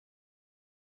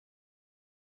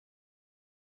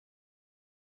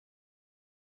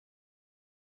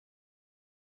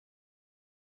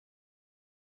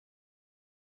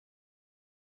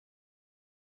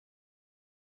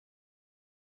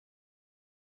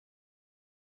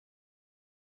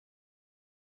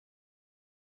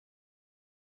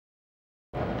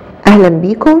أهلا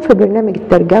بيكم في برنامج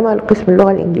الترجمة لقسم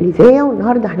اللغة الإنجليزية،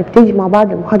 والنهاردة هنبتدي مع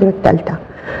بعض المحاضرة الثالثة.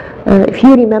 If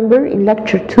you remember in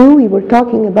lecture 2 we were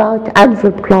talking about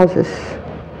adverb clauses.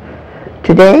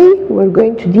 Today we're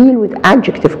going to deal with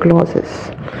adjective clauses.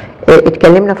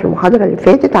 اتكلمنا في المحاضرة اللي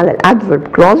فاتت على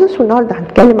adverb clauses، والنهاردة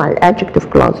هنتكلم على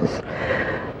adjective clauses.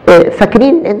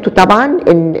 فاكرين انتوا طبعا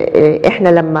ان احنا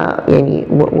لما يعني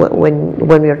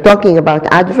when we are talking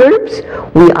about adverbs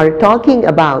we are talking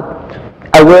about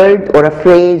a word or a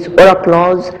phrase or a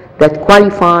clause that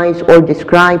qualifies or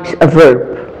describes a verb.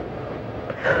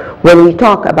 When we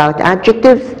talk about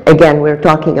adjectives, again we're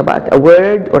talking about a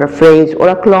word or a phrase or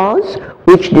a clause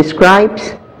which describes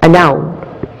a noun.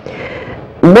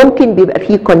 ممكن بيبقى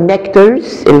فيه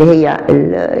connectors اللي هي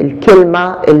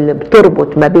الكلمة اللي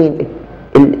بتربط ما بين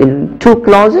two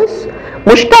clauses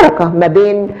مشتركة ما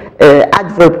بين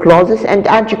adverb clauses and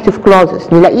adjective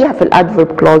clauses. نلاقيها في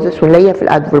adverb clauses ونلاقيها في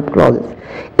adverb clauses.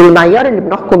 المعيار اللي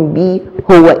بنحكم بيه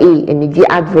هو ايه؟ ان دي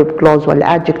adverb clause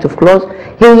ولا adjective clause؟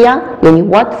 هي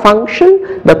يعني what function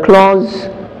the clause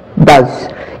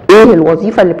does. ايه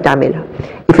الوظيفة اللي بتعملها؟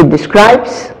 If it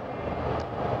describes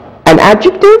an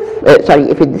adjective,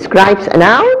 if it describes a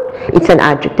noun, it's an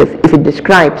adjective. If it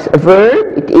describes a verb,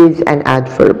 it is an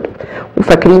adverb.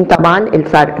 وفاكرين طبعا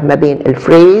الفرق ما بين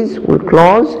الفريز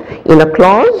والclause. In a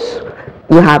clause,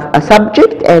 you have a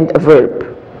subject and a verb.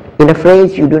 In a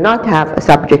phrase, you do not have a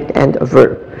subject and a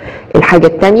verb. الحاجة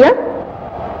الثانية,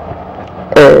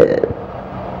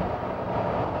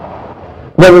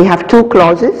 when we have two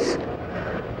clauses,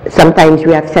 sometimes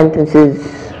we have sentences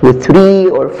with 3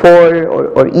 or 4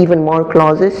 or even more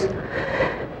clauses.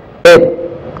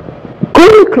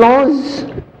 كل clause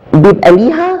بيبقى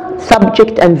ليها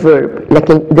subject and verb،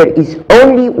 لكن there is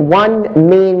only one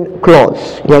main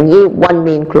clause. يعني ايه one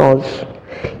main clause؟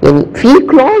 يعني في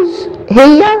clause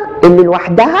هي اللي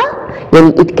لوحدها،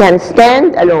 يعني it can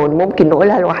stand alone، ممكن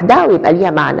نقولها لوحدها ويبقى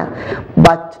ليها معنى.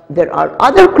 But there are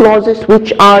other clauses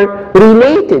which are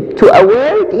related to a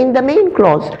word in the main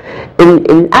clause.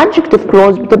 adjective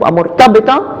clause بتبقى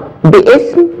مرتبطة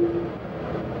باسم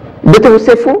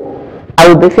بتوصفه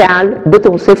أو بفعل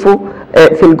بتوصفه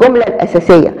في الجملة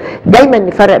الأساسية. دايما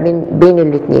نفرق بين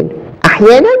الاثنين.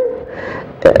 أحيانا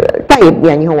طيب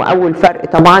يعني هو أول فرق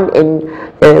طبعا إن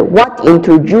what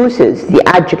introduces the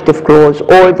adjective clause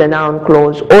or the noun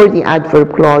clause or the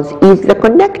adverb clause is the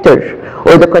connector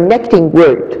or the connecting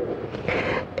word.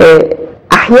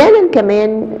 أحيانا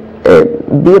كمان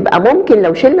بيبقى ممكن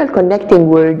لو شلنا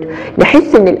الconnecting word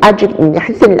نحس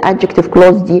إن الadjective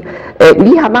clause دي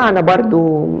ليها معنى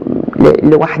برضو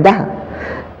لوحدها.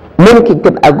 ممكن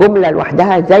تبقى جملة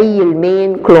لوحدها زي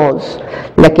المين clause،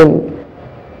 لكن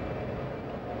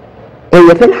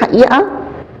هي في الحقيقة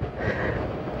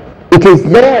it is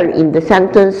there in the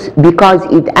sentence because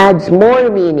it adds more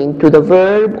meaning to the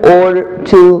verb or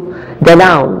to the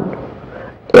noun.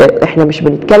 احنا مش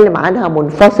بنتكلم عنها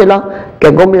منفصلة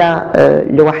كجملة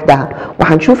لوحدها،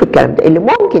 وهنشوف الكلام ده اللي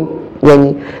ممكن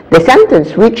يعني the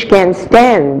sentence which can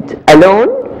stand alone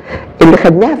اللي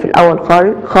خدناها في الأول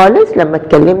خالص لما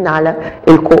اتكلمنا على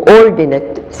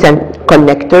coordinate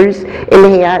connectors اللي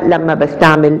هي لما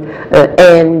بستعمل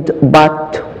and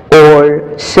but or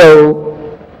so.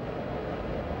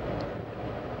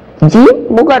 دي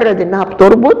مجرد انها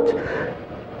بتربط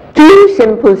two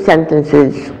simple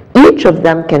sentences each of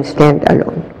them can stand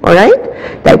alone. alright؟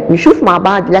 طيب نشوف مع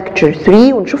بعض lecture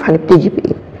 3 ونشوف هنبتدي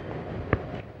بإيه.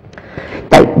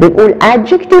 طيب بنقول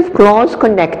adjective clause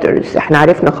connectors. احنا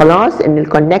عرفنا خلاص ان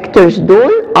connectors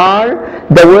دول are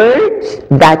the words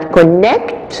that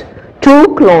connect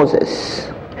two clauses.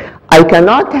 I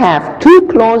cannot have two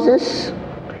clauses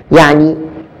يعني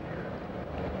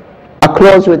a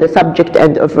clause with a subject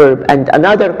and a verb and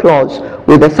another clause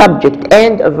with a subject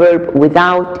and a verb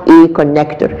without a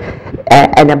connector.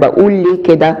 انا بقول ليه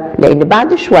كده؟ لان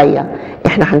بعد شوية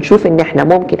احنا هنشوف ان احنا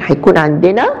ممكن هيكون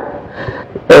عندنا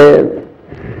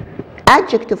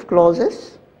adjective clauses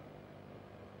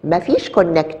ما فيش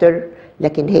connector،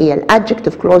 لكن هي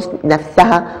adjective clause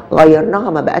نفسها غيرناها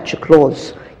ما بقتش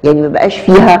clause، يعني ما بقاش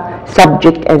فيها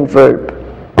subject and verb.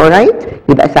 alright؟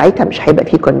 يبقى ساعتها مش هيبقى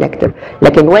فيه connector.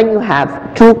 لكن when you have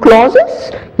two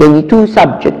clauses يعني two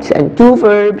subjects and two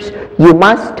verbs you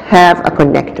must have a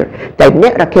connector. طيب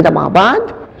نقرأ كده مع بعض.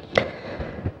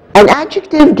 An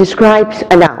adjective describes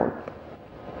a noun.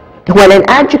 When an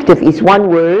adjective is one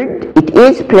word, it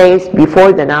is placed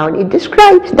before the noun it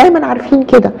describes. دايما عارفين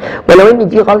كده، ولو ان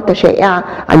دي غلطة شائعة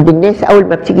عند الناس اول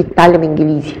ما بتيجي تتعلم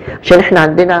انجليزي، عشان احنا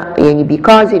عندنا يعني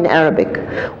because in Arabic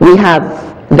we have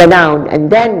the noun and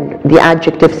then the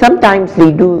adjective, sometimes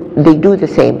they do the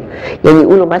same. يعني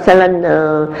يقولوا مثلا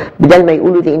بدل ما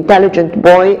يقولوا the intelligent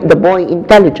boy, the boy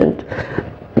intelligent.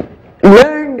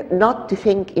 Learn not to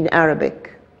think in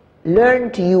Arabic.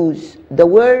 Learn to use the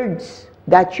words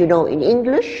that you know in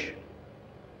English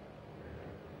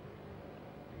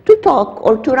to talk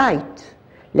or to write.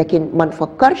 لكن ما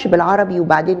نفكرش بالعربي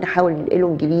وبعدين نحاول ننقله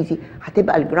انجليزي،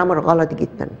 هتبقى الجرامر غلط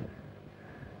جدا.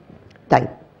 طيب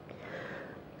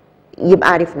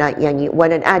يبقى عرفنا يعني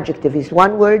when an adjective is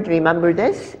one word, remember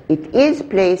this, it is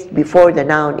placed before the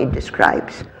noun it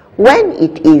describes. When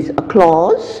it is a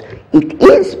clause, it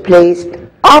is placed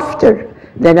after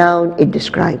the noun it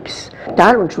describes.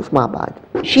 تعالوا نشوف مع بعض.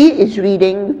 She is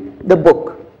reading the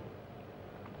book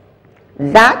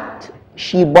that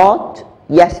she bought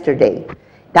yesterday.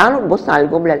 تعالوا نبص على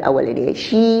الجملة الأولانية.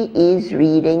 She is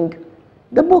reading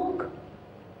the book.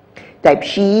 طيب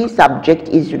she subject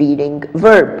is reading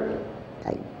verb.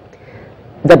 طيب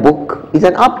the book is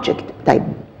an object. طيب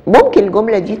ممكن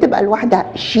الجملة دي تبقى لوحدها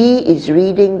she is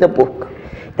reading the book.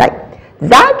 طيب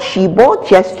that she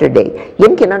bought yesterday.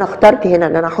 يمكن أنا اخترت هنا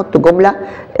إن أنا أحط جملة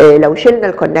لو شلنا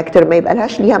الكونكتور ما يبقى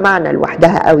لهاش ليها معنى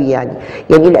لوحدها قوي يعني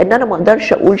لأن أنا ما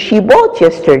أقدرش أقول she bought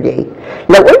yesterday.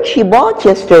 لو قلت she bought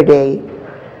yesterday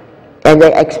and I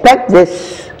expect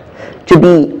this to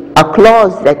be a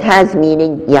clause that has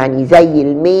meaning يعني زي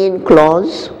المين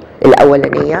clause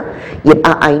الأولانية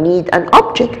يبقى I need an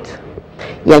object.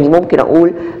 يعني ممكن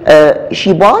أقول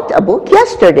she bought a book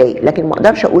yesterday لكن ما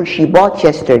أقدرش أقول she bought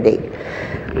yesterday.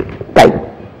 طيب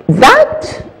that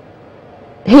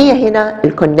هي هنا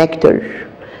الكونكتور.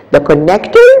 The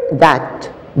connector that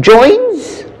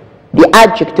joins the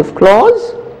adjective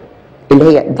clause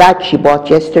اللي هي that she bought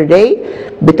yesterday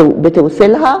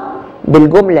بتوصلها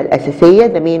بالجملة الأساسية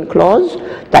the main clause.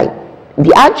 طيب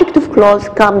the adjective clause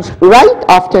comes right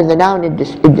after the noun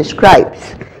it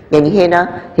describes. يعني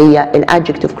هنا هي ال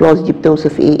adjective clause دي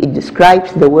بتوصف ايه؟ it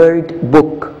describes the word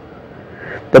book.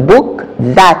 The book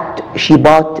that she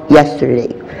bought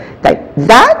yesterday. طيب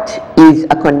that is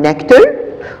a connector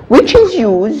which is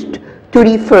used to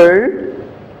refer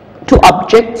to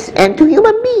objects and to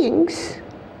human beings.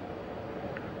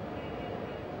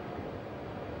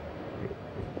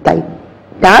 طيب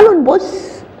تعالوا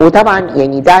نبص وطبعا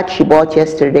يعني that she bought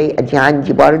yesterday ادي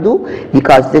عندي برضو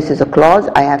because this is a clause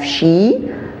I have she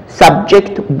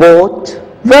subject bought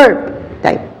verb.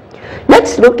 طيب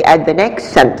let's look at the next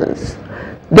sentence.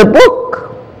 The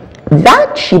book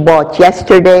that she bought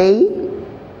yesterday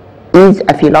is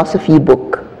a philosophy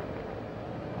book.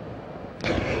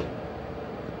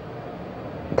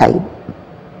 طيب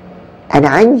أنا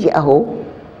عندي أهو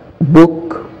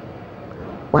book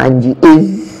وعندي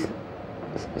is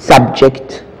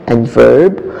subject and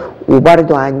verb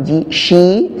وبرضو عندي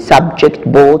she subject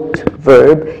both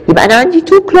verb يبقى أنا عندي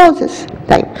two clauses.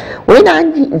 طيب وهنا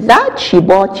عندي that she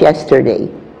bought yesterday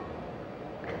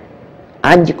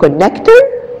عندي connector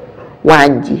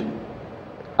وعندي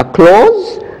a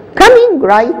clause coming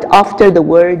right after the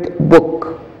word book.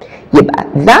 يبقى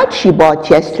that she bought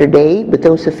yesterday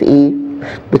بتوصف ايه؟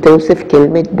 بتوصف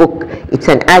كلمة book. It's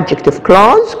an adjective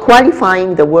clause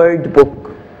qualifying the word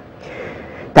book.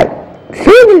 طيب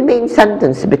فين المين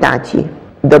sentence بتاعتي؟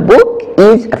 The book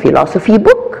is a philosophy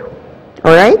book.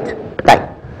 Alright؟ طيب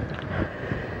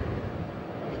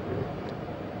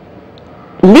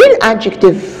ليه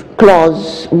الادجكتيف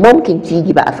كلوز ممكن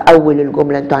تيجي بقى في اول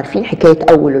الجمله؟ انتوا عارفين حكايه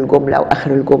اول الجمله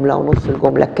واخر الجمله ونص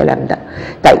الجمله الكلام ده.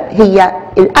 طيب هي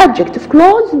الادجكتيف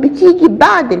كلوز بتيجي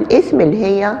بعد الاسم اللي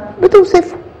هي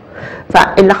بتوصفه.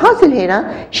 فاللي حاصل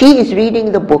هنا she is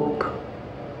reading the book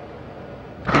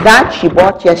that she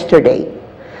bought yesterday.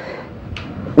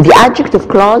 The adjective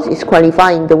clause is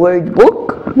qualifying the word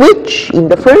book which in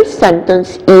the first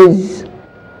sentence is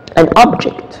an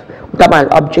object. طبعا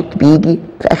الobject بيجي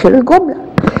في اخر الجمله.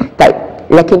 طيب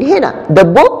لكن هنا the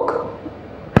book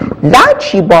that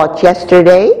she bought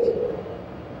yesterday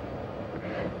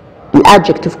the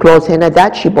adjective clause هنا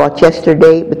that she bought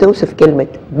yesterday بتوصف كلمه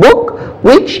book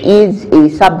which is a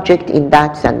subject in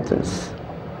that sentence.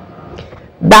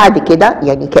 بعد كده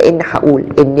يعني كأن هقول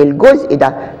ان الجزء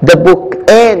ده the book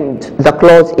and the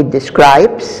clause it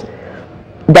describes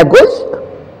ده جزء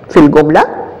في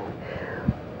الجمله.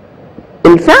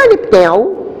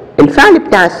 الفعل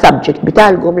بتاع السبجكت بتاع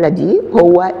الجملة دي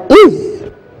هو is.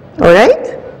 alright؟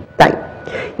 طيب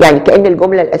يعني كأن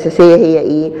الجملة الأساسية هي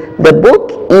إيه؟ The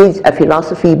book is a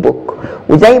philosophy book.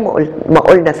 وزي ما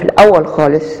قلنا في الأول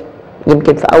خالص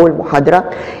يمكن في أول محاضرة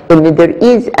إن there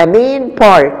is a main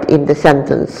part in the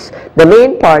sentence. The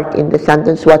main part in the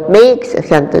sentence, what makes a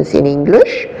sentence in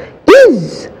English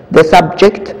is the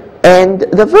subject and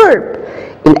the verb.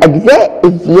 الأجزاء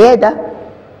الزيادة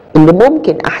اللي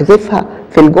ممكن أحذفها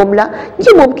في الجملة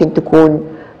دي ممكن تكون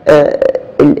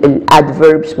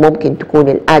الادverbs، ممكن تكون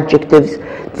الادجectives،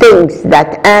 things that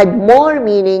add more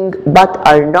meaning but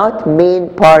are not main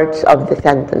parts of the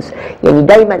sentence. يعني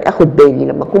دايما اخد بالي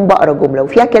لما اكون بقرا جمله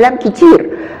وفيها كلام كتير،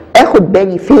 اخد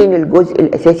بالي فين الجزء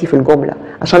الاساسي في الجمله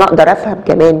عشان اقدر افهم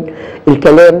كمان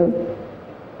الكلام.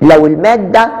 لو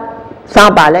الماده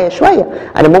صعب عليا شويه،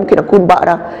 انا ممكن اكون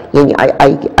بقرا يعني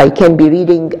I can be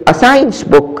reading a science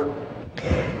book.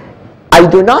 I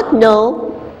do not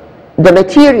know the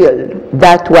material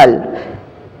that well.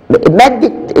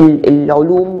 مادة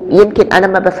العلوم يمكن أنا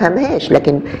ما بفهمهاش،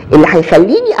 لكن اللي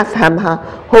هيخليني أفهمها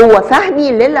هو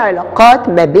فهمي للعلاقات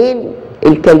ما بين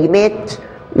الكلمات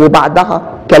وبعضها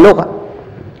كلغة.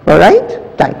 alright؟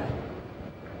 طيب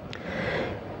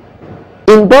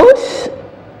in both،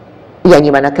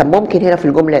 يعني ما أنا كان ممكن هنا في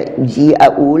الجملة دي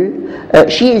أقول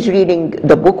she is reading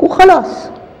the book وخلاص.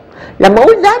 لما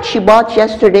أقول that she bought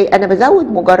yesterday أنا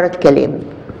بزود مجرد كلام،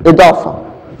 إضافة،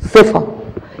 صفة،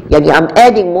 يعني I'm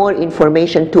adding more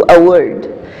information to a word.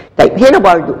 طيب هنا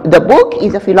برضو the book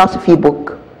is a philosophy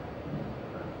book.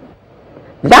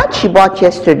 That she bought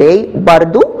yesterday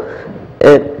برضو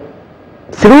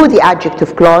through the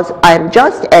adjective clause I'm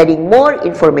just adding more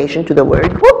information to the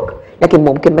word book، لكن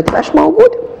ممكن ما تبقاش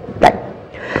موجودة. طيب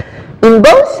in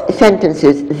both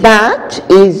sentences that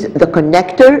is the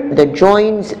connector that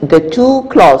joins the two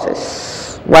clauses،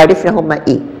 وعرفنا هما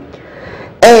إيه.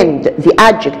 And the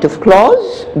adjective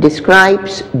clause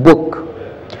describes book,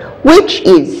 which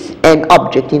is an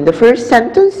object in the first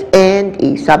sentence and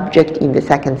a subject in the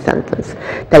second sentence.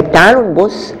 طيب تعالوا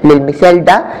نبص للمثال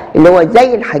ده اللي هو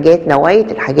زي الحاجات، نوعية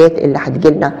الحاجات اللي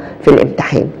هتجيلنا في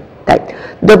الامتحان. طيب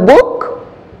the book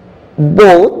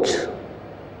bought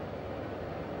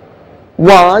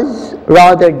was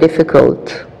rather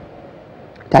difficult.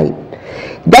 طيب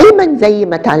دايما زي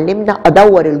ما اتعلمنا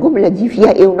ادور الجمله دي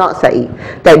فيها ايه وناقصه ايه.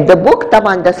 طيب the book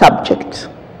طبعا ده subject،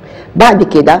 بعد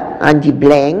كده عندي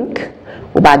blank،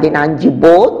 وبعدين عندي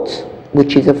bought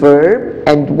which is a verb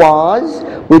and was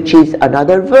which is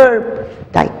another verb.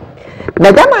 طيب ما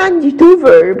دام عندي two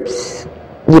verbs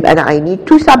يبقى انا I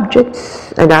need two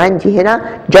subjects. انا عندي هنا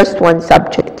just one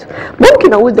subject.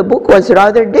 ممكن اقول the book was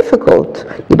rather difficult،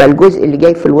 يبقى الجزء اللي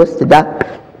جاي في الوسط ده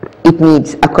it needs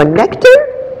a connector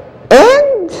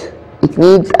and it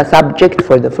needs a subject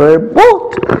for the verb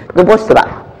bought. نبص بقى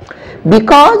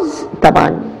because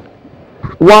طبعا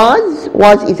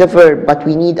was is a verb but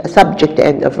we need a subject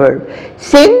and a verb.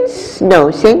 Since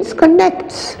since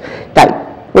connects. طيب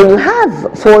when you have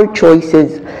four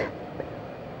choices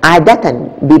عادة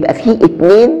بيبقى فيه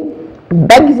اتنين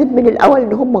بجزم من الأول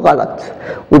إن هم غلط،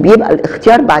 وبيبقى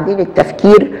الاختيار بعدين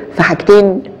التفكير في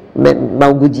حاجتين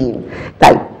موجودين.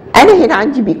 طيب أنا هنا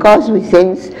عندي because و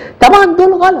since طبعا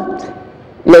دول غلط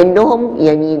لأنهم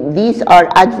يعني these are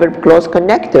adverb clause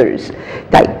connectors.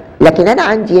 طيب لكن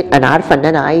أنا عارفة إن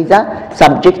أنا عايزة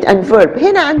subject and verb،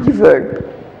 هنا عندي verb.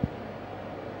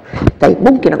 طيب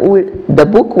ممكن أقول the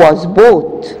book was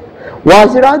bought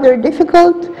was rather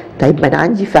difficult. طيب ما أنا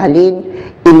عندي فعلين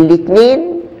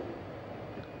الاتنين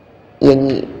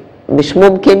يعني مش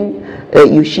ممكن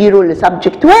يشيروا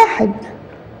لسبجكت واحد.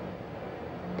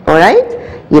 alright؟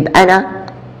 يبقى أنا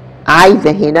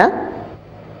عايزة هنا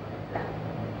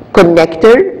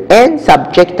connector and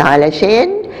subject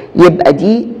علشان يبقى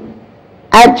دي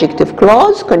adjective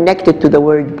clause connected to the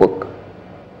word book.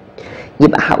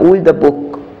 يبقى هقول the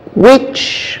book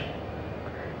which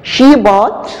she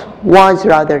bought was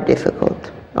rather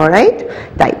difficult. alright؟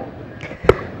 طيب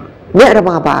نقرا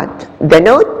مع بعض.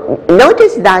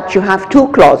 Notice that you have two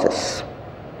clauses.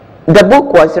 The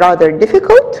book was rather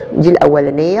difficult دي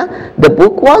الأولانية. The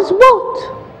book was bought.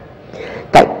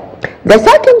 طيب the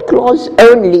second clause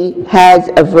only has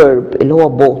a verb اللي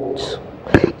هو bought.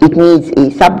 It needs a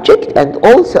subject and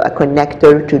also a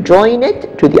connector to join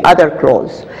it to the other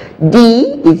clause. D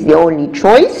is the only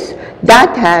choice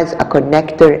that has a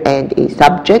connector and a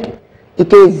subject.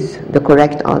 It is the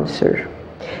correct answer.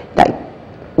 طيب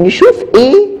نشوف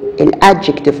ايه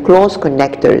الادجكتيف clause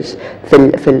connectors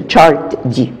في الشارت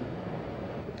دي.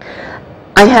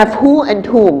 I have who and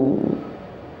whom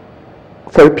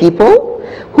for people,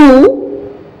 who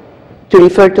to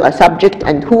refer to a subject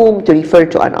and whom to refer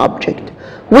to an object,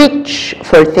 which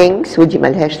for things ودي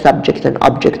ملهاش subject and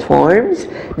object forms,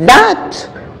 that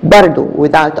برضو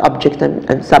without object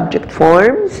and subject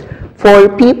forms, for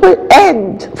people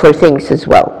and for things as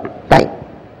well. طيب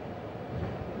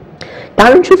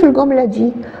تعالوا نشوف الجملة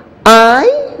دي. I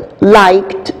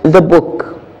liked the book.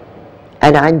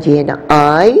 أنا عندي هنا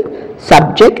I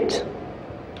subject,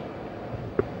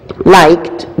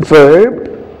 liked verb,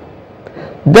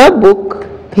 the book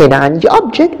هنا عندي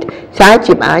object. ساعات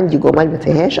يبقى عندي جمل ما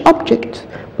فيهاش object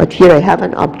but here I have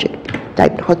an object.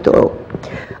 طيب نحط O.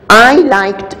 I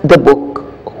liked the book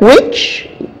which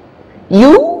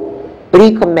you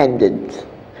recommended.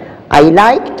 I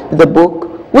liked the book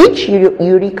which you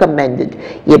recommended.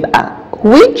 يبقى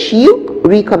which you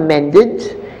recommended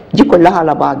دي كلها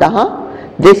على بعضها.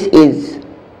 This is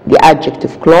the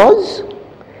adjective clause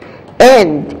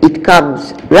and it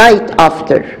comes right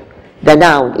after the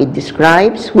noun it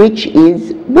describes which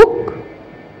is book.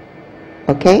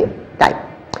 Okay. طيب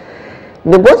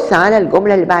نبص على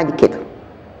الجملة اللي بعد كده.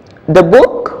 The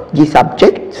book دي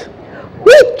subject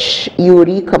which you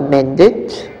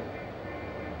recommended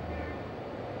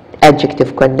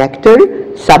adjective connector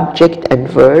subject and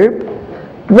verb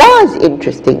was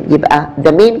interesting. يبقى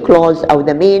the main clause أو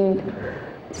the main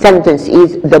sentence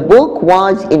is the book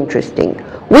was interesting.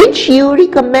 Which you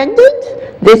recommended,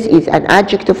 this is an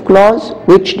adjective clause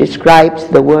which describes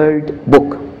the word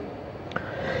book.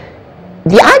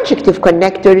 The adjective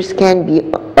connectors can be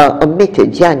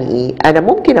omitted. يعني أنا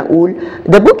ممكن أقول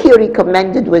the book you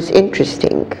recommended was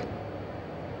interesting.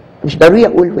 مش ضروري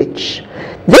أقول which.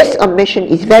 This omission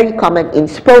is very common in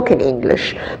spoken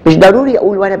English. مش ضروري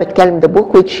أقول وأنا بتكلم the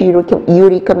book which you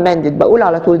recommended. بقول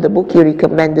على طول the book you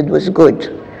recommended was good.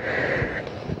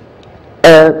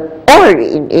 Or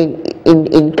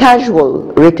in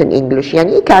casual written English.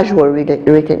 يعني إيه casual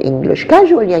written English?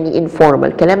 Casual يعني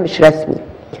informal. كلام مش رسمي.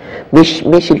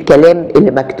 مش الكلام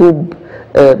اللي مكتوب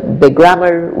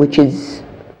بgrammar which is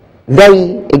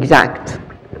very exact.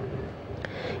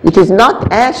 It is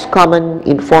not as common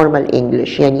in formal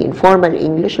English. يعني in formal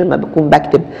English لما بكون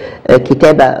بكتب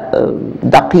كتابة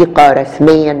دقيقة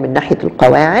رسميا من ناحية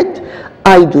القواعد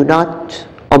I do not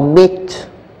omit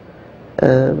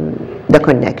the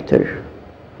connector.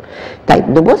 طيب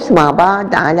نبص مع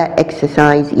بعض على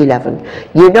exercise 11.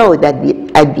 You know that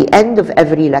at the end of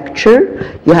every lecture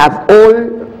you have all,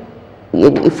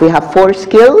 if we have 4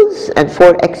 skills and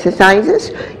 4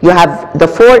 exercises, you have the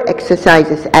 4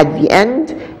 exercises at the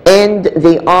end and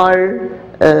they are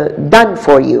done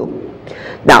for you.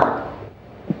 Now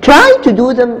try to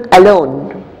do them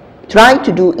alone. Try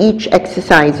to do each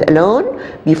exercise alone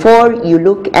before you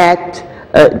look at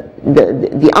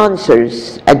the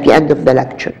answers at the end of the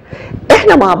lecture.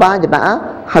 احنا مع بعض بقى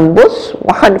هنبص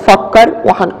وهنفكر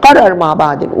وهنقرر مع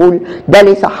بعض نقول ده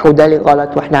ليه صح وده ليه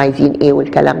غلط واحنا عايزين ايه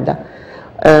والكلام ده.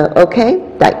 Okay.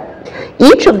 طيب.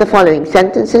 Each of the following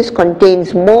sentences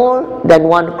contains more than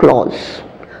one clause.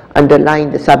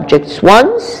 Underline the subjects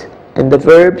once and the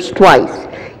verbs twice.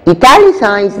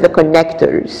 Italicize the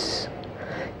connectors.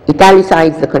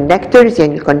 Italicize the connectors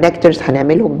يعني الconnectors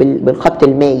هنعملهم بالخط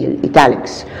المايل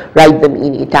italics. Write them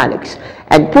in italics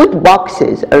and put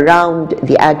boxes around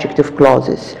the adjective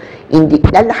clauses.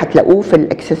 ده اللي هتلاقوه في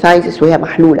الاكسرسايزز وهي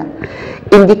محلوله.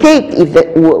 indicate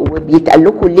if وبيتقال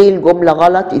لكم ليه الجمله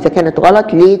غلط، اذا كانت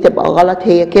غلط ليه تبقى غلط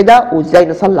هي كده وازاي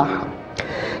نصلحها.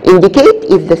 indicate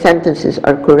if the sentences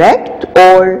are correct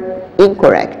or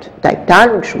incorrect. طيب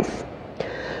تعالوا نشوف.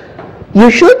 You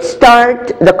should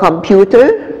start the computer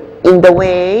in the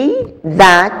way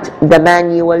that the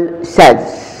manual says.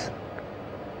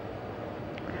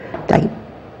 طيب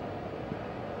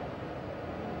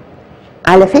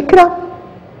على فكرة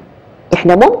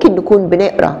احنا ممكن نكون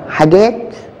بنقرأ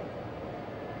حاجات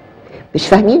مش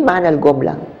فاهمين معنى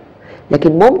الجملة،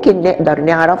 لكن ممكن نقدر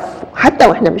نعرف حتى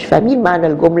واحنا مش فاهمين معنى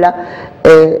الجملة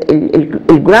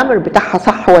الجرامر بتاعها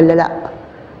صح ولا لا.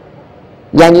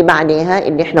 يعني معناها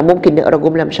ان احنا ممكن نقرأ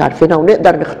جملة مش عارفينها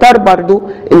ونقدر نختار برضو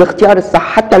الاختيار الصح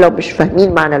حتى لو مش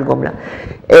فاهمين معنى الجملة.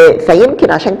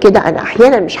 فيمكن عشان كده انا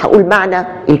احيانا مش هقول معنى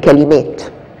الكلمات،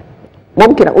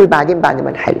 ممكن اقول بعدين بعد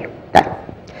ما نحل. طيب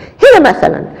هنا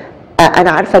مثلا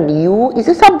انا عارفه ان you is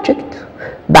a subject،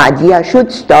 بعديها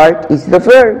should start is the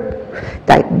verb.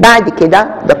 طيب بعد كده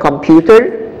the computer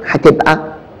هتبقى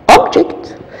object.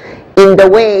 in the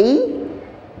way،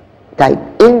 طيب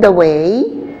in the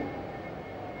way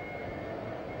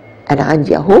انا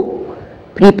عندي اهو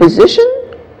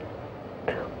preposition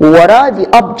ووراه the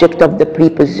object of the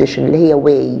preposition اللي هي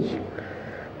way،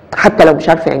 حتى لو مش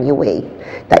عارفه يعني ايه way.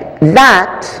 طيب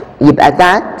that يبقى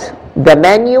that the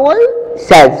manual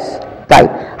says. طيب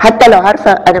حتى لو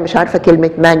عارفه انا مش عارفه كلمه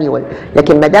manual،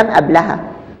 لكن ما دام قبلها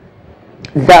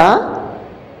the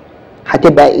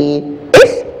هتبقى ايه؟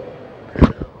 اسم،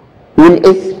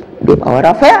 والاسم بيبقى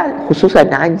وراه فعل، خصوصا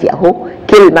ان عندي اهو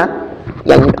كلمه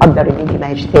يعني نقدر ان دي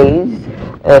ماهيش says،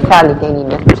 فعل تاني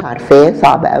الناس مش عارفاه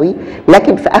صعب قوي،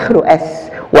 لكن في اخره اس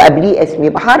وقبليه اسم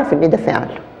يبقى هعرف ان ده فعل.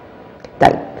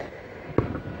 طيب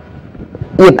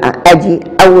يبقى ادي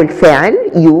اول فعل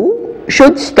you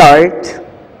should start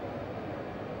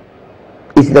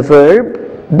is the verb.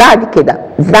 بعد كده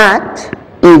that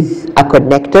is a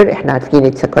connector. احنا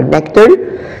عارفين it's a connector.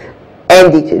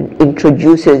 And it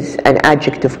introduces an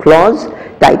adjective clause.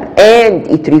 Type and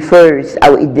it refers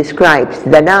or it describes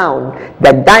the noun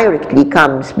that directly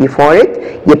comes before it.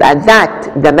 يبقى that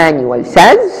the manual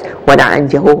says. وانا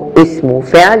عندي اهو اسم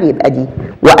وفعل يبقى دي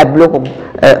وقبلهم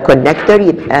connector.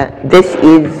 يبقى this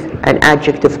is an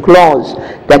adjective clause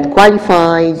that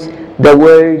qualifies the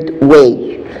word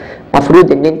way.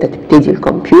 مفروض ان انت تبتدي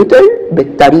الكمبيوتر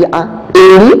بالطريقه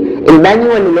اللي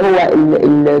المانيوال اللي هو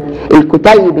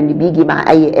الكتيب اللي بيجي مع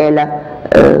اي آلة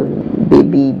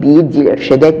بيدي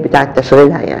الارشادات بتاعه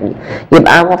تشغيلها يعني.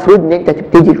 يبقى المفروض ان انت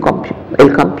تبتدي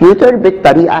الكمبيوتر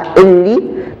بالطريقه اللي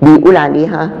بيقول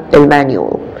عليها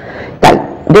المانيوال. طيب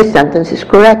this sentence is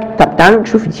correct. طب تعالوا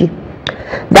نشوف دي.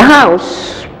 the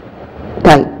house.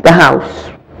 طيب the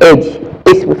house ادي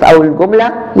اسم في اول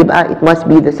الجمله يبقى it must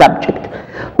be the subject.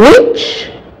 which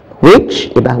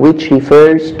يبقى which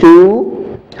refers to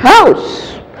house.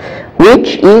 which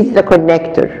is the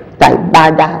connector. طيب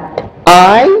بعدها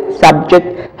I subject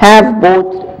have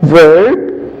bought verb.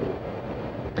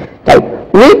 طيب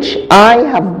which I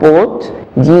have bought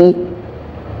دي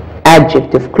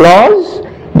adjective clause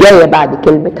جاية بعد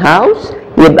كلمة house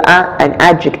يبقى an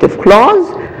adjective clause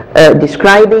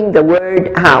describing the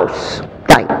word house.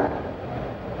 طيب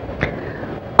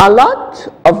a lot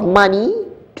of money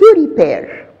to repair.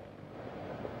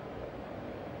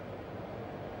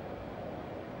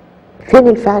 فين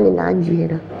الفعل اللي عندي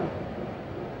هنا؟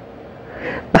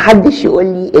 محدش يقول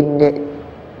لي ان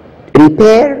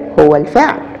repair هو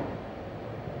الفعل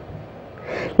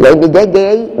لان ده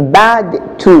جاي بعد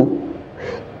to.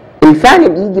 الفعل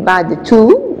اللي يجي بعد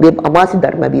to بيبقى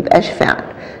مصدر ما بيبقاش فعل.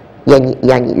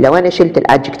 يعني لو انا شلت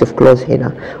الادجكتيف كلوز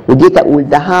هنا وجيت اقول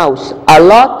the house a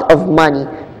lot of money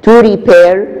to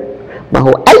repair ما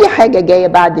هو اي حاجه جايه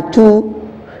بعد to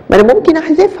ما انا ممكن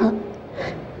احذفها.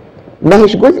 ما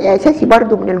هيش جزء اساسي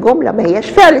برضو من الجمله. ما هياش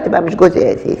فعل تبقى مش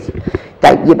جزء اساسي.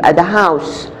 طيب يبقى the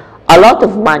house a lot of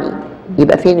money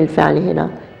يبقى فين الفعل هنا؟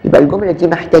 يبقى الجمله دي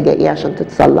محتاجه ايه عشان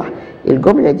تتصلح؟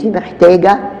 الجمله دي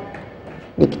محتاجه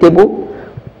نكتبه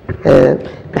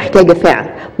محتاجه فعل.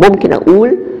 ممكن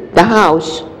اقول the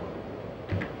house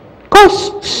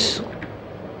costs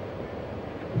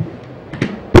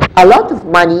a lot of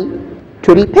money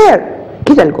to repair.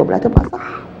 كده الجمله تبقى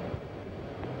صح.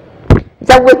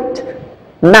 زودت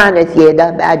معنى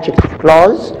زياده بadjective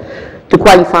clause to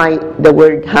qualify the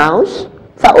word house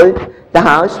فقلت the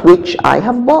house which I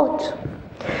have bought.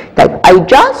 طيب I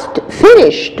just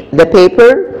finished the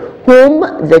paper whom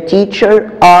the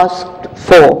teacher asked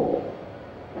for.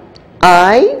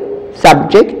 I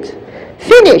subject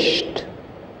finished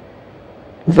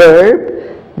verb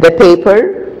the paper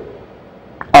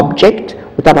object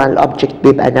وطبعا الobject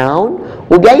بيبقى noun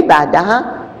وجاي بعدها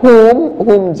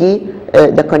whom دي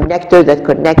the connector that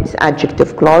connects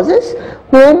adjective clauses.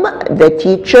 whom the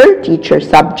teacher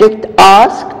subject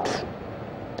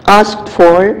asked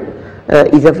for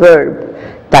is a verb.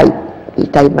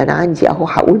 طيب ما انا عندي اهو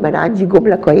هقول ما انا عندي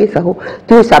جمله كويسه اهو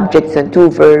two subjects and two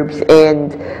verbs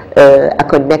and a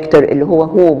connector اللي هو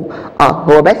whom.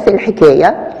 هو بس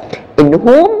الحكايه ان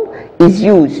whom is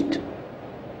used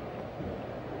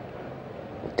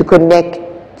to connect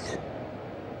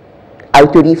أو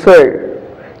to refer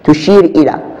تشير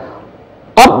إلى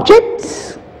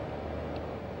objects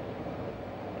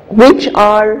which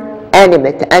are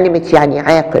animate يعني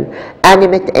عاقل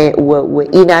animate و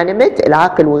inanimate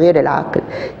العاقل وغير العاقل.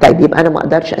 طيب يبقى أنا ما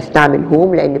أقدرش أستعمل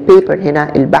whom لأن paper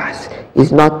هنا البحث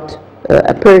is not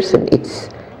a person it's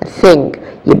a thing.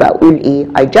 يبقى أقول إيه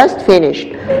I just finished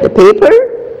the paper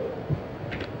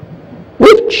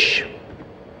which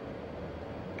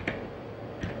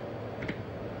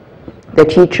the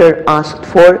teacher asked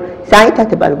for. ساعتها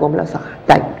تبقى الجملة صح.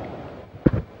 طيب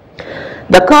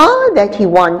the car that he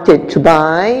wanted to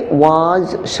buy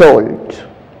was sold.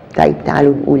 طيب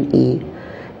تعالوا نقول ايه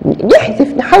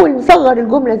نحذف نحاول نصغر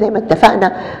الجملة زي ما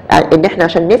اتفقنا ان احنا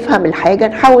عشان نفهم الحاجة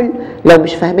نحاول لو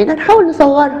مش فاهمينها نحاول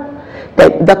نصغرها.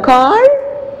 طيب the car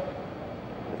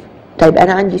طيب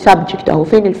انا عندي subject اهو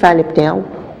فين الفعل بتاعه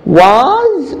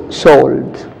was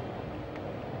sold.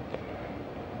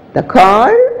 the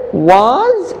car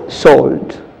was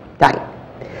sold. طيب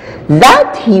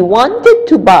that he wanted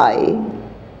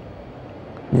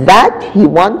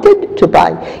to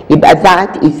buy يبقى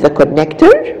that is the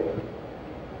connector.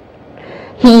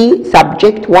 he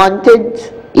subject wanted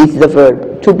is the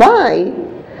verb. to buy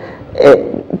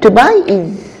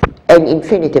is an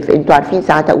infinitive. انتوا عارفين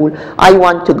ساعات اقول I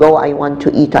want to go I want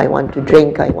to eat I want to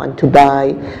drink I want to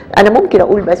buy. انا ممكن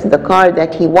اقول بس the car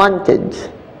that he wanted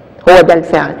هو ده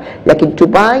الفعل، لكن to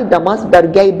buy ده مصدر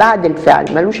جاي بعد الفعل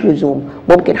ملوش لزوم،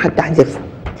 ممكن حتى احذفه.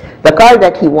 The car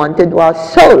that he wanted was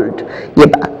sold.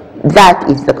 يبقى that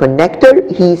is the connector,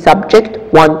 he subject,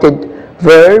 wanted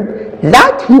verb,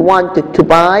 that he wanted to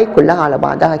buy كلها على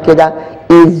بعضها كده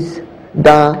is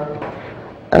the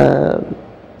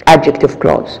adjective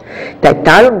clause. طيب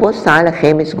تعالوا نبص على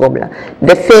خامس جملة.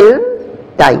 The film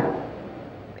طيب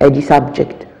ادي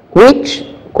subject which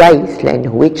كويس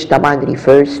لأن which طبعا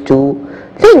refers to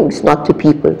things not to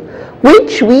people.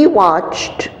 Which we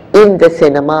watched in the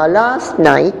cinema last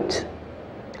night.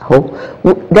 اهو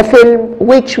the film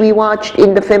which we watched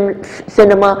in the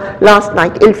cinema last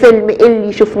night. الفيلم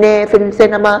اللي شفناه في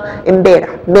السينما امبارح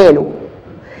ماله؟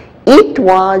 It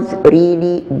was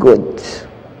really good.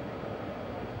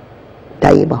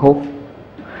 طيب اهو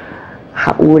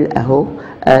هقول اهو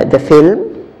the film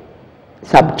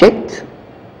subject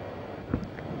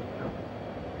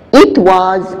it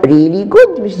was really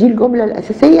good. مش دي الجملة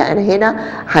الأساسية، أنا هنا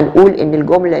هنقول إن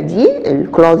الجملة دي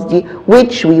الكلاوز دي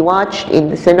which we watched in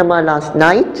the cinema last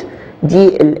night دي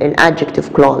الادجكتيف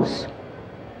كلاوز.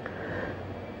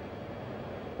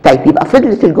 طيب يبقى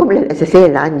فضلت الجملة الأساسية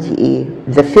اللي عندي إيه؟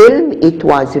 The film it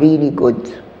was really good.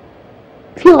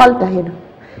 في غلطة هنا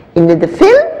إن the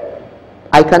film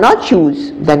I cannot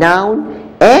choose the noun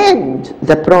and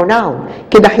the pronoun،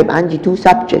 كده هيبقى عندي two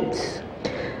subjects.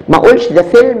 ما اقولش the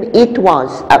film it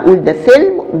was، اقول the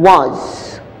film was.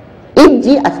 it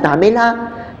دي استعملها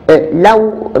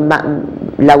لو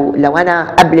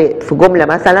انا قبل في جمله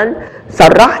مثلا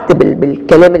صرحت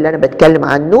بالكلام اللي انا بتكلم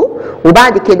عنه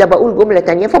وبعد كده بقول جمله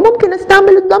تانية فممكن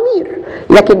استعمل الضمير،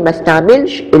 لكن ما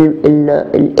استعملش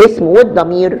الاسم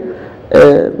والضمير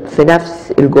في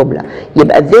نفس الجمله.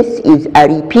 يبقى this is a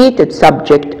repeated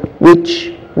subject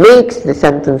which makes the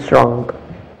sentence wrong.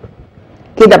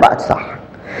 كده بقت صح.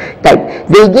 طيب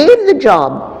they gave the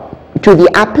job to the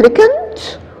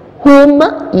applicant whom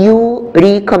you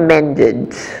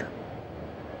recommended.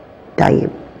 طيب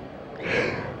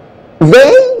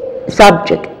they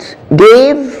subject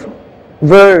gave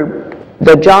verb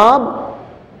the job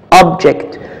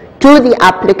object to the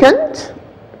applicant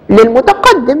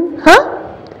للمتقدم ها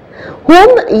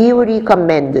whom you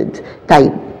recommended.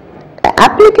 طيب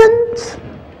applicant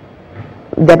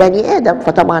ده بني آدم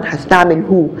فطبعا هستعمل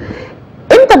who.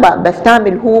 امتى بقى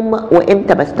بستعمل whom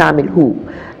وامتى بستعمل who؟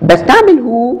 بستعمل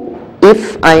who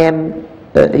if I am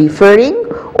referring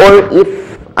or if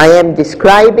I am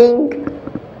describing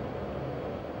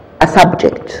a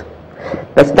subject.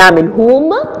 بستعمل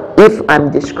whom if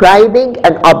I'm describing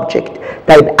an object.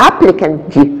 طيب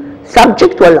applicant دي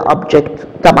subject ولا object؟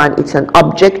 طبعا it's an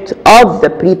object of the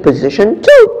preposition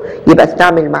to، يبقى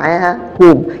استعمل معاها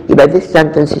whom. يبقى this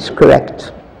sentence is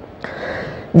correct.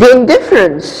 The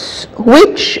indifference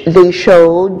which they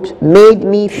showed made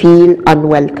me feel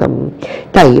unwelcome.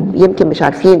 طيب يمكن مش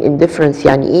عارفين indifference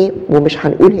يعني ايه ومش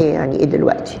هنقول هي يعني ايه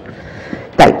دلوقتي.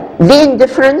 طيب the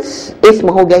indifference اسم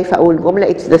هو جاي في اول جملة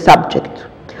it's the subject.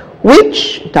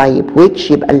 which طيب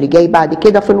which يبقى اللي جاي بعد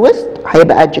كده في الوسط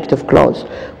هيبقى adjective clause.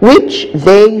 which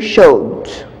they showed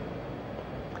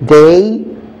they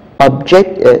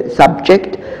object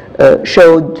subject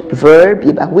showed verb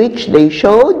يبقى which they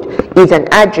showed is an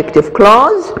adjective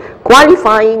clause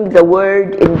qualifying the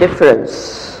word indifference.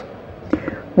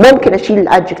 ممكن اشيل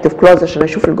الادجكتيف clause عشان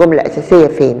اشوف الجمله الاساسيه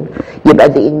فين. يبقى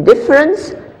the indifference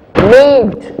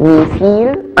made me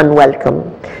feel unwelcome.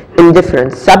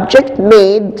 indifference subject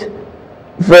made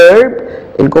verb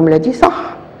الجمله دي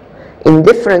صح.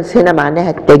 indifference هنا معناها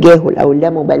التجاهل او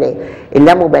اللامبالاه.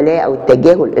 اللامبالاه او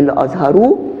التجاهل اللي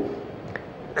اظهروه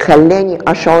خلاني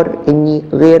اشعر اني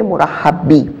غير مرحب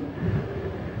بيه.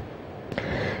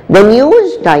 the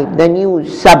news طيب the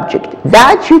news subject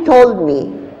that you told me.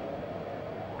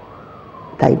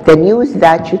 طيب the news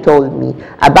that you told me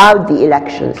about the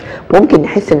elections. ممكن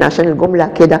نحس ان عشان الجمله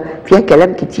كده فيها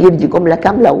كلام كتير دي جمله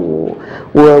كامله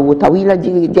وطويله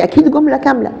دي اكيد جمله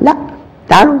كامله. لا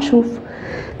تعالوا نشوف.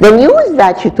 the news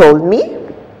that you told me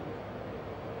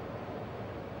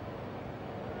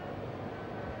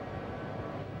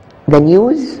the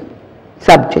news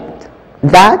subject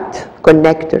that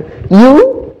connector you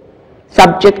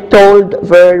subject told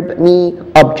verb me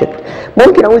object.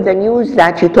 ممكن اقول the news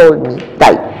that you told me.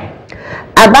 طيب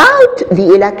about the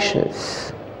elections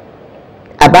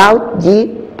about the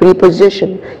preposition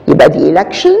يبقى the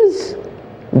elections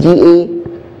دي ايه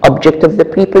object of the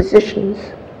prepositions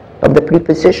of the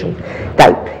preposition.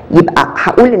 طيب يبقى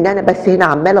هقول ان انا بس هنا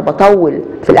عماله بطول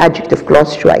في الادجكتيف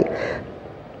كلاس شويه.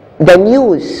 the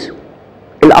news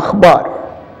الأخبار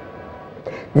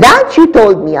that you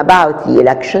told me about the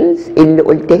elections اللي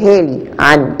قلتها لي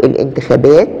عن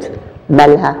الانتخابات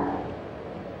مالها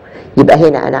يبقى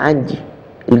هنا انا عندي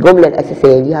الجمله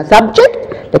الاساسيه ليها subject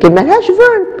لكن ملهاش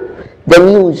verb. the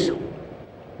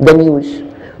news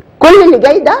كل اللي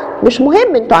جاي ده مش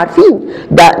مهم، انتوا عارفين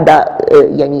ده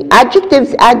يعني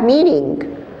adjectives add meaning،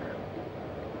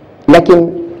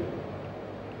 لكن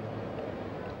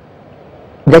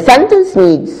the sentence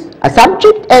needs a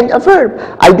subject and a verb.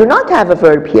 I do not have a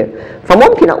verb here.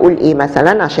 فممكن اقول ايه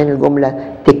مثلا عشان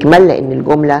الجمله تكمل، لان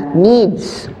الجمله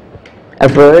needs a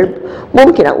verb.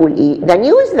 ممكن اقول ايه the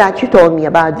news that you told me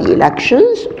about the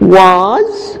elections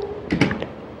was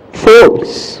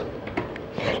false،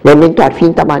 لان انتوا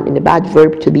عارفين طبعا ان بعد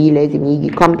verb to be لازم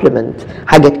يجي complement،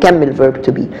 حاجه تكمل verb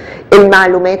to be.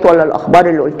 المعلومات ولا الاخبار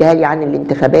اللي قلتها لي عن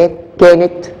الانتخابات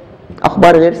كانت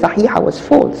اخبار غير صحيحه was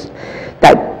false.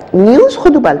 طيب نيوز،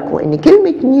 خدوا بالكم ان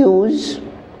كلمه نيوز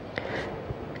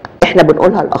احنا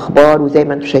بنقولها الاخبار، وزي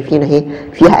ما انتم شايفين اهي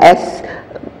فيها اس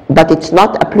but it's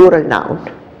not a plural noun.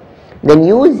 The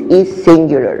news is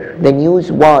singular. The news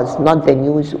was, not the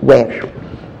news were.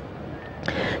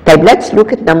 طيب let's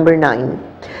look at number 9.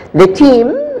 The team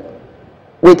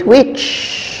with which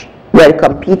we're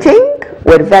competing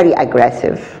were very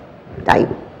aggressive. طيب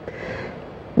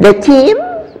the team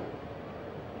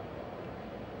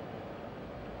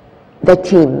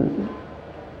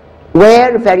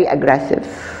were very aggressive.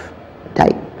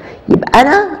 طيب يبقى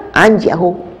انا عندي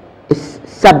اهو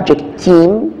subject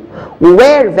team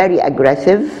were very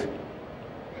aggressive،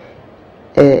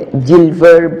 دي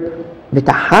الفيرب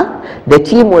بتاعها. the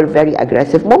team were very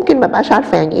aggressive. ممكن ما بقاش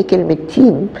عارفه يعني ايه كلمه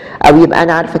team، او يبقى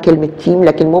انا عارفه كلمه team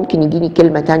لكن ممكن يجيني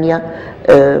كلمه تانية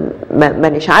ما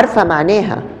مش عارفه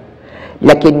معناها،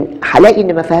 لكن هلاقي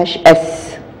ان ما فيهاش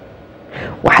اس،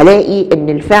 وهلاقي ان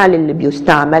الفعل اللي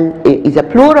بيستعمل is a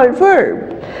plural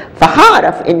verb،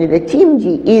 فهعرف ان the team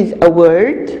دي is a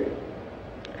word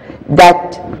that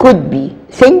could be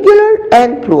singular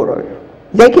and plural،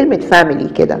 زي كلمة family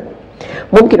كده.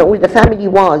 ممكن اقول the family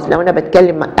was لو انا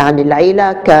بتكلم عن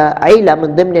العيلة كعيلة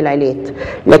من ضمن العيلات،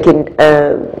 لكن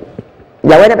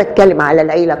لو انا بتكلم على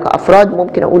العيلة كأفراد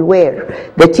ممكن اقول were.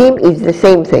 the team is the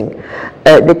same thing.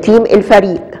 the team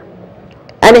الفريق،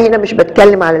 أنا هنا مش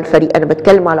بتكلم على الفريق، أنا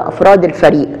بتكلم على أفراد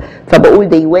الفريق، فبقول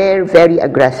they were very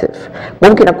aggressive.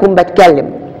 ممكن أكون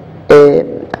بتكلم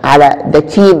على the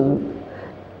team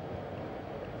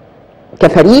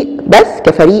كفريق، بس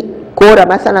كفريق كورة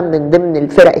مثلا من ضمن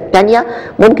الفرق التانية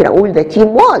ممكن أقول the team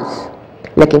was،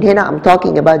 لكن هنا I'm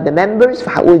talking about the members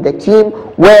فهقول the team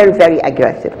were very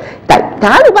aggressive. طيب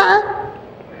تعالوا بقى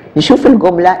نشوف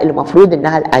الجملة اللي المفروض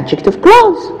إنها ال adjective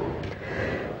clause.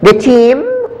 the team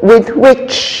with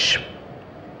which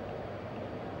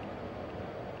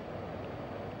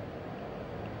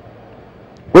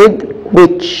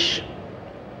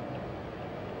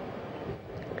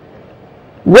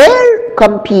we're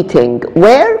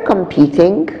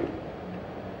competing,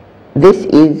 this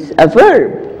is a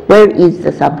verb. Where is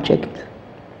the subject?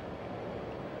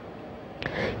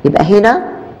 يبقى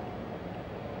هنا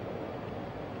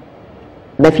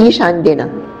مفيش عندنا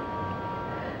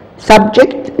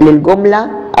subject للجملة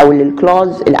أو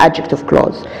للclause الadjective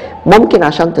clause. ممكن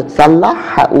عشان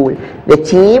تتصلح هقول the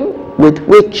team with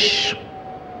which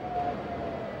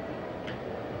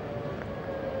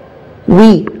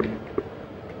we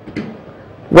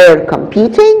were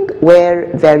competing were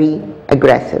very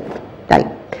aggressive. طيب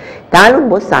تعالوا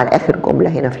نبص على آخر جملة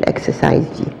هنا في الإكسرسايز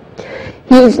دي.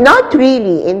 He is not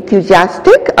really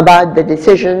enthusiastic about the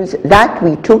decisions that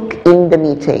we took in the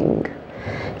meeting.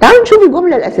 تعالوا نشوف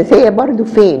الجملة الأساسية برضو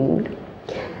فين.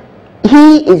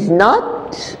 He is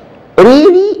not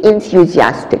really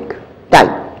enthusiastic.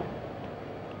 طيب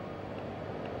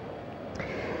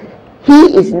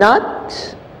he is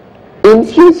not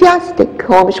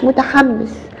enthusiastic، هو مش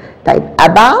متحمس. طيب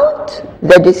about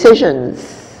the decisions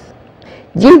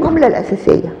دي الجملة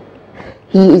الأساسية.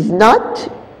 he is not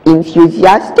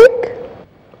enthusiastic،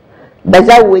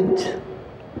 بزود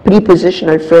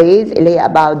prepositional phrase اللي هي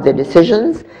about the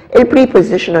decisions. ال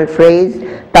prepositional phrase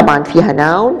طبعا فيها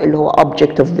noun اللي هو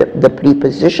object of the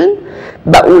preposition.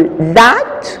 بقول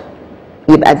that،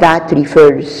 يبقى that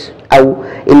refers أو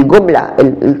الجملة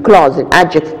الclause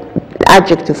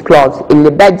adjective clause اللي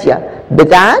بادية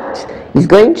بذات is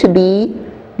going to be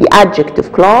the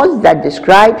adjective clause that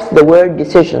describes the word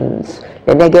decisions،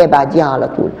 لأنها جاية بعديها على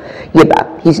طول. يبقى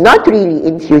he's not really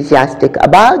enthusiastic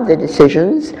about the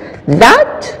decisions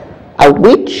that or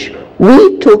which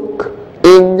we took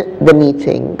in the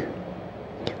meeting.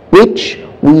 Which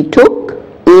we took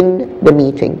in the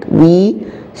meeting. We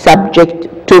subject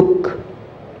took.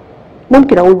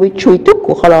 ممكن أقول which we took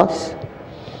وخلاص.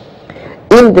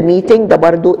 In the meeting ده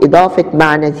برضو إضافة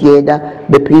معنى زيادة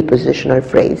ب prepositional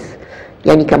phrase.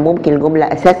 يعني كان ممكن الجملة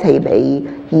أساسها يبقى إيه؟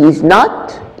 he is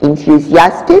not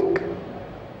enthusiastic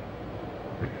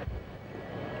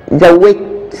the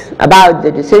wit about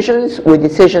the decisions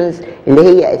decisions اللي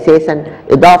هي أساسا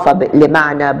إضافة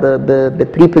لمعنى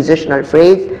prepositional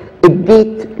phrase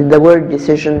اديت the word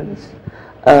decisions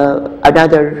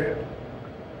another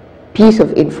piece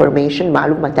of information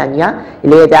معلومة تانية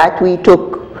اللي هي that we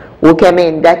took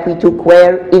وكمان that we took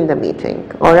where in the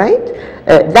meeting. Alright?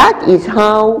 That is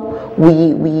how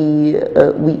we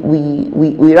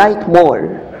write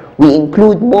more, we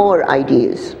include more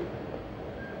ideas.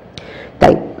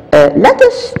 طيب, let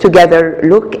us together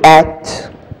look at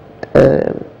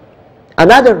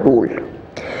another rule.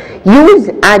 Use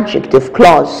adjective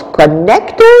clause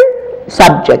connector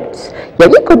subjects.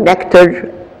 يعني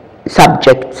connector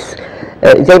subjects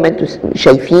زي ما انتم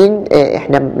شايفين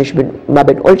احنا مش ما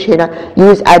بنقولش هنا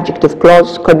use adjective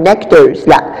clause connectors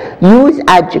لا use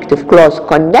adjective clause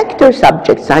connector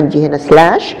subjects عندي هنا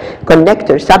slash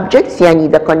connector subjects يعني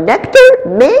the connector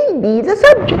may be the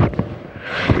subject.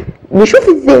 نشوف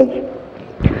ازاي.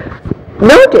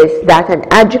 Notice that an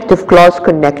adjective clause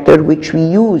connector which we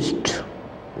used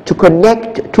to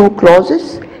connect two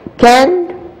clauses can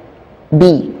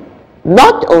be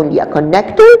not only a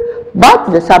connector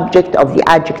but the subject of the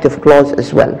adjective clause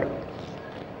as well.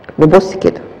 نبص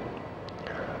كده.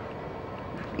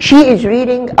 She is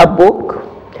reading a book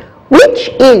which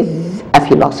is a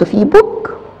philosophy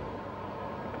book.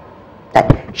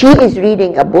 She is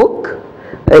reading a book.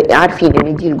 عارفين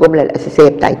ان دي الجملة الأساسية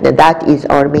بتاعتنا. That is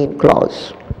our main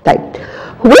clause. طيب.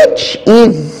 Which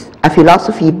is a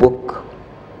philosophy book.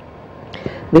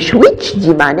 مش which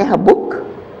دي معناها book.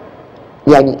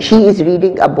 يعني she is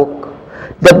reading a book.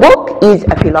 The book is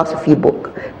a philosophy book.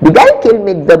 بداية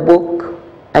كلمة the book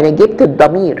أنا جبت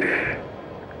الضمير.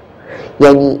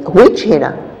 يعني which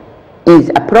هنا is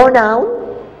a pronoun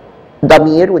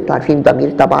ضمير وانتوا عارفين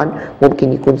ضمير طبعا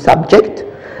ممكن يكون subject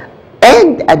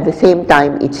and at the same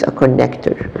time it's a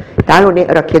connector. تعالوا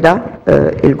نقرا كده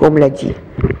الجملة دي.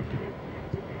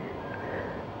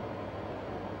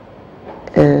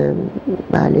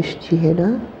 معلش دي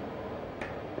هنا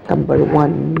number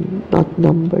 1 not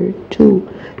number 2.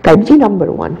 طيب دي number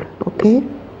 1 اوكي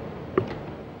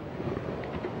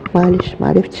معلش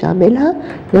معرفتش اعملها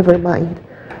never mind.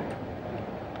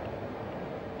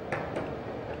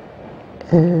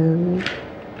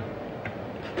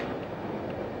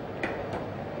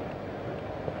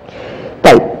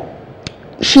 طيب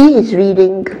she is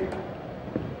reading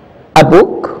a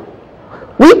book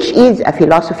which is a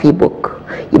philosophy book.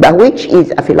 يبقى which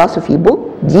is a philosophy book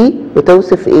دي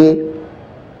بتوصف ايه؟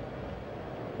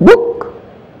 book.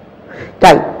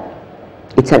 طيب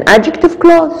it's an adjective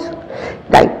clause.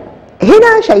 طيب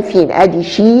هنا شايفين ادي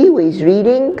she is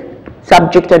reading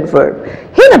subject and verb.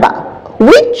 هنا بقى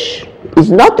which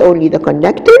is not only the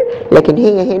connector لكن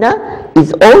هي هنا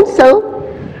is also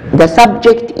the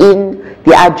subject in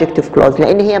the adjective clause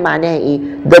لان هي معناها ايه؟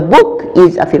 the book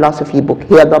is a philosophy book.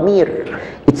 هي ضمير.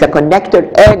 It's a connector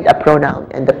and a pronoun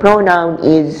and the pronoun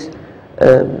is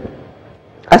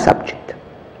a subject.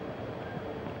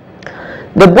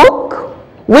 The book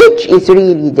which is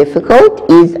really difficult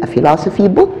is a philosophy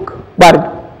book. برضو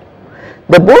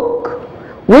the book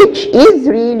which is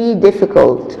really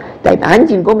difficult. طيب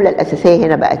عندي الجملة الأساسية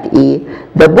هنا بقت إيه؟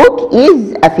 The book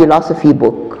is a philosophy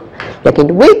book.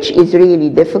 لكن which is really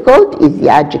difficult is the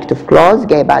adjective clause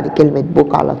جاي بعد كلمة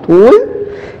book على طول.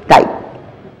 طيب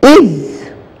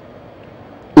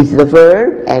is the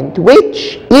verb and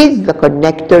which is the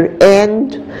connector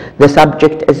and the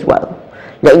subject as well.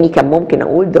 لأني كان ممكن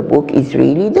أقول the book is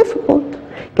really difficult.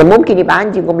 كان ممكن يبقى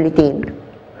عندي جملتين.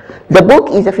 The book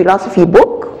is a philosophy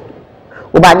book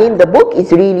وبعدين the book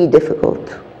is really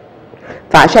difficult.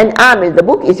 فعشان أعمل the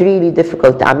book is really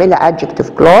difficult أعملها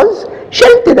adjective clause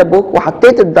شلت the book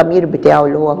وحطيت الضمير بتاعه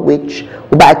اللي هو which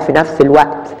وبقت في نفس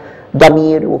الوقت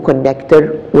ضمير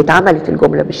وكونكتور واتعملت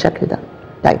الجملة بالشكل ده.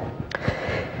 طيب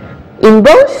in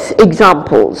both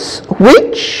examples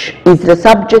which is the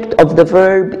subject of the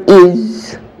verb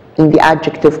is in the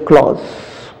adjective clause.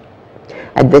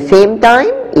 At the same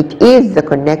time it is the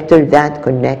connector that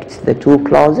connects the two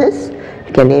clauses.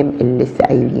 الكلام اللي لسه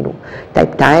قايلينه.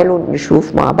 طيب تعالوا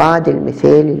نشوف مع بعض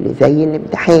المثال اللي زي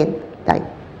الامتحان. طيب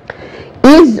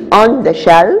is on the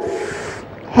shelf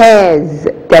has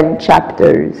 10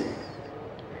 chapters.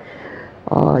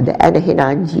 ده أنا هنا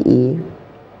عندي إيه؟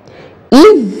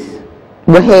 is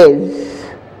وhas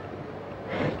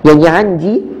يعني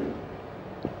عندي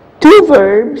two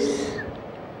verbs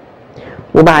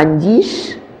وما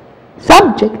عنديش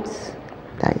subjects.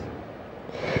 طيب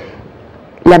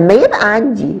لما يبقى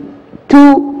عندي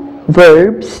two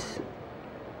verbs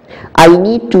I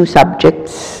need two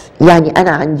subjects يعني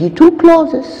أنا عندي two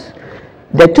clauses.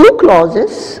 The two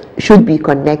clauses should be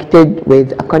connected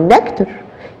with a connector.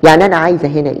 يعني أنا عايزة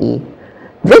هنا إيه؟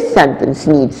 This sentence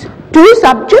needs two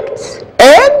subjects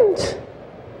and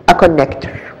a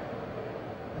connector.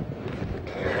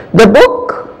 The book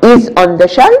is on the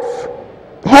shelf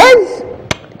has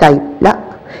طيب لا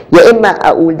يا إما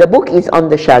أقول the book is on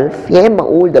the shelf يا إما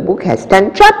أقول the book has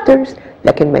 10 chapters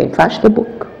لكن ما ينفعش the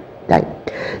book. طيب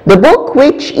the book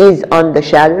which is on the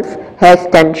shelf has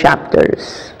 10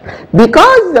 chapters.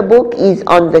 Because the book is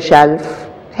on the shelf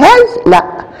has لا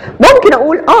ممكن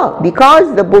أقول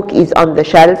because the book is on the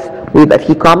shelf ويبقى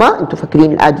في comma انتوا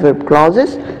فاكرين adverb clauses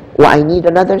و I need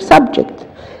another subject.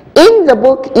 In the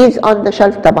book is on the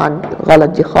shelf طبعا غلط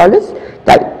دي خالص.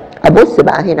 طيب أبص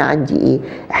بقى هنا عندي إيه؟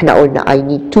 إحنا قلنا I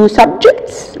need two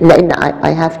subjects لأن I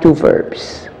have two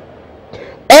verbs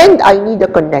and I need a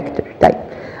connector. طيب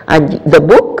عندي the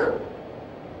book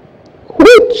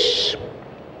which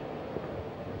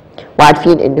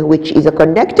وعارفين إن which is a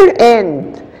connector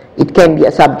and it can be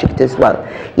a subject as well.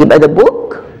 يبقى the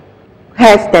book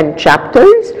has 10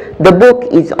 chapters. The book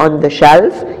is on the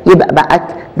shelf. يبقى بقت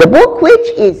the book which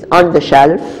is on the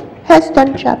shelf has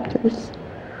 10 chapters.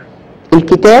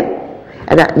 الكتاب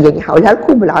انا يعني هقولها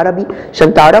لكم بالعربي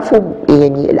عشان تعرفوا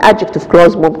يعني الادجكتيف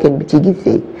كلوز ممكن بتيجي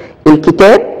ازاي.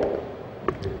 الكتاب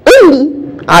اللي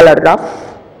على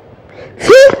الرف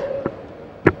فيه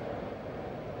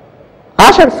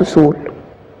 10 فصول.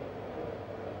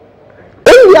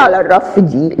 اللي على الرف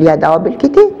دي ليها دعوه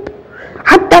بالكتاب.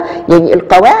 حتى يعني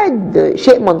القواعد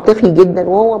شيء منطقي جدا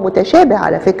وهو متشابه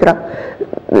على فكره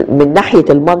من ناحيه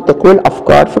المنطق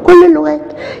والافكار في كل اللغات.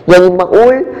 يعني لما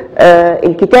اقول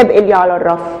الكتاب اللي على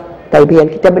الرف، طيب هي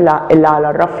الكتاب اللي على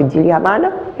الرف دي ليها معنى؟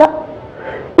 لا.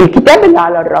 الكتاب اللي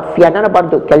على الرف يعني انا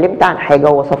برضو اتكلمت عن حاجه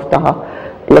ووصفتها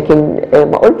لكن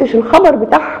ما قلتش الخبر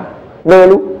بتاعها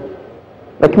ماله؟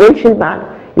 ما كملش المعنى.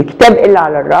 الكتاب اللي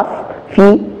على الرف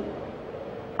فيه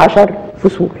 10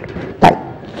 فصول. طيب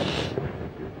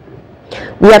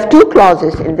we have two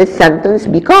clauses in this sentence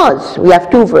because we have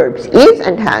two verbs is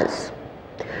and has.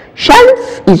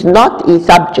 Shelf is not a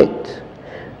subject.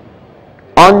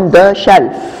 On the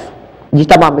shelf دي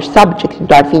طبعا مش subject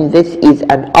انتوا عارفين this is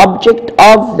an object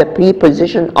of the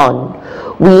preposition on.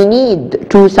 We need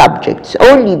two subjects.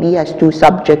 Only B has two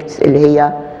subjects اللي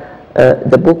هي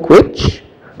the book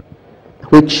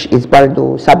which is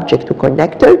برضو subject to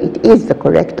connector. It is the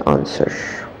correct answer.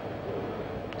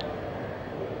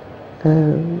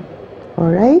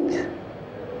 All right.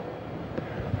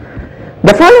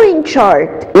 The following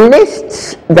chart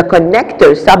lists the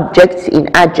connector subjects in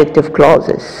adjective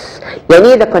clauses. يعني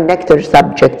ايه the connector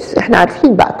subjects؟ احنا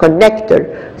عارفين بقى connector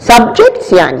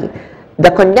subjects يعني the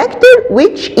connector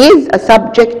which is a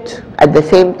subject at the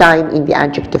same time in the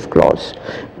adjective clause.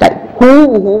 That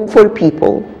whom for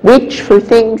people, which for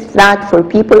things, that for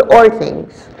people or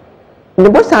things.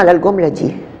 نبص على الجملة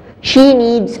دي. She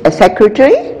needs a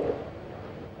secretary.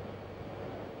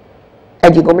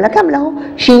 ادي جملة كاملة اهو.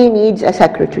 She needs a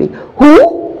secretary.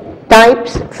 Who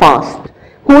types fast?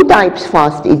 Who types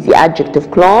fast is the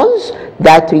adjective clause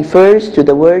that refers to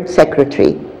the word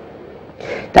secretary.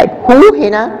 طيب who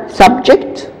هنا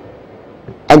subject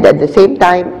and at the same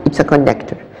time it's a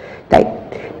connector. طيب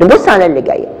نبص على اللي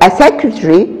جاي. A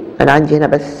secretary انا عندي هنا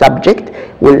بس subject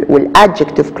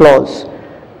والadjective clause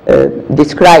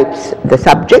describes the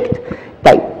subject.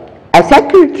 طيب a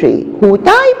secretary who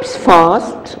types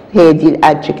fast هي دي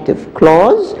adjective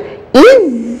clause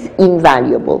is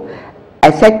invaluable.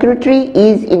 A secretary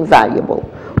is invaluable.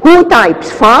 Who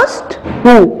types fast?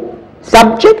 Who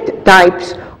subject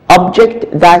types object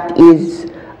that is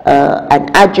an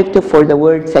adjective for the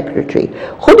word secretary.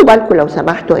 خدوا بالكم لو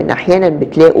سمحتوا ان احيانا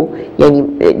بتلاقوا يعني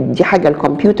دي حاجه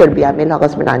الكمبيوتر بيعملها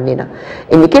غصب عننا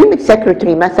ان كلمه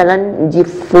secretary مثلا دي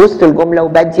في وسط الجمله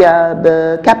وباديه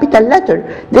بكابيتال letter.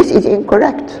 This is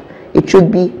incorrect. It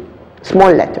should be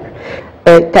small letter.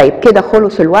 طيب كده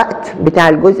خلص الوقت بتاع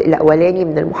الجزء الاولاني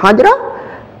من المحاضره.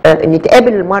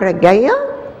 نتقابل المره الجايه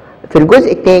في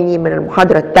الجزء الثاني من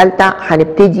المحاضره الثالثه.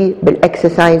 هنبتدي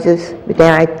بالاكسرسايزز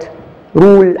بتاعه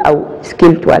rule أو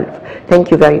skill 12.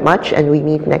 Thank you very much and we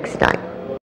meet next time.